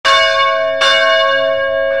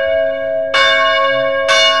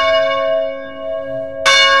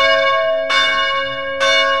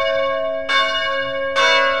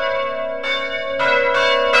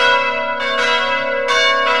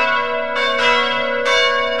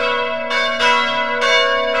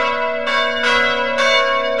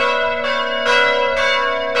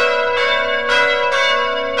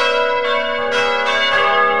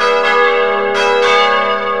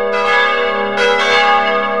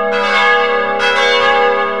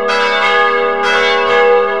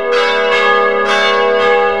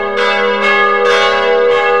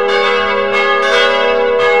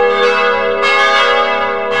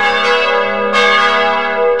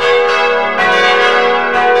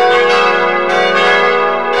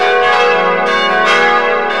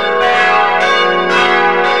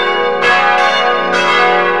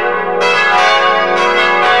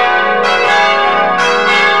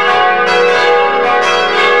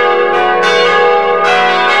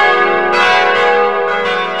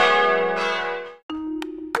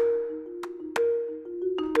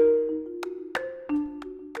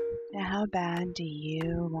bad do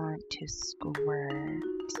you want to squirt?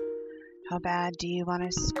 How bad do you want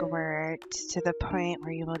to squirt to the point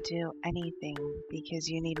where you will do anything because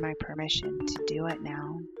you need my permission to do it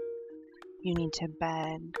now? You need to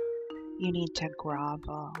beg. You need to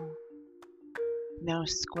grovel. No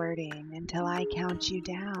squirting until I count you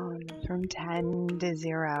down from 10 to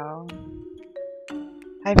 0.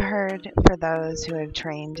 I've heard for those who have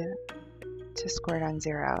trained to squirt on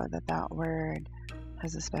 0 that word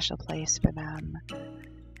has a special place for them.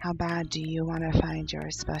 How bad do you want to find your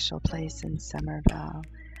special place in Summerville?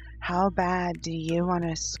 How bad do you want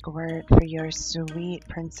to squirt for your sweet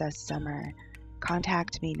Princess Summer?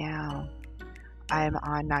 Contact me now. I am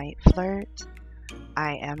on Night Flirt.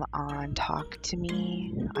 I am on Talk to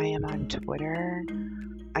Me. I am on Twitter.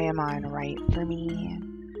 I am on Write for Me.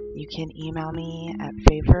 You can email me at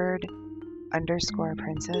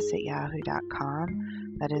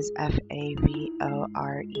favored_princess@yahoo.com. That is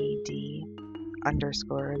FAVORED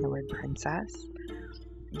underscore in the word princess.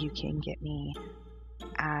 You can get me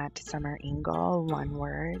at Summer Ingle, one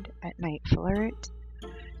word, at Night Flirt.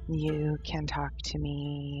 You can talk to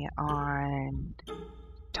me on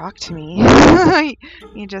Talk to Me.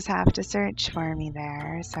 You just have to search for me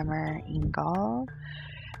there, Summer Ingle.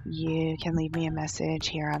 You can leave me a message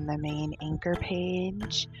here on the main Anchor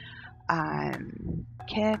page.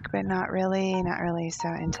 Kick, but not really so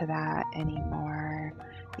into that anymore.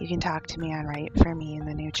 You can talk to me on Write for Me in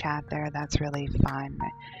the new chat there. That's really fun.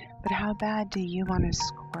 But how bad do you want to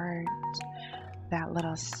squirt that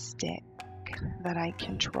little stick that I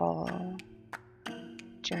control?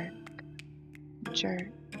 Jerk,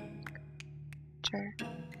 jerk, jerk,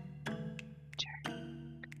 jerk,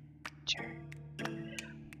 jerk.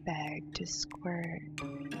 Beg to squirt.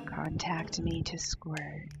 Contact me to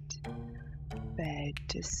squirt. Beg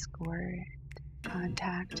to squirt.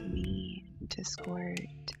 Contact me to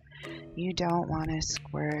squirt. You don't want to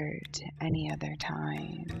squirt any other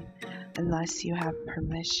time unless you have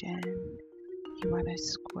permission. You want to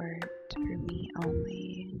squirt for me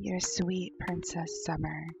only. Your sweet Princess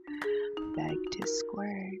Summer. Beg to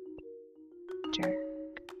squirt. Jerk,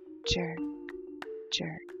 jerk,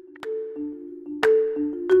 jerk.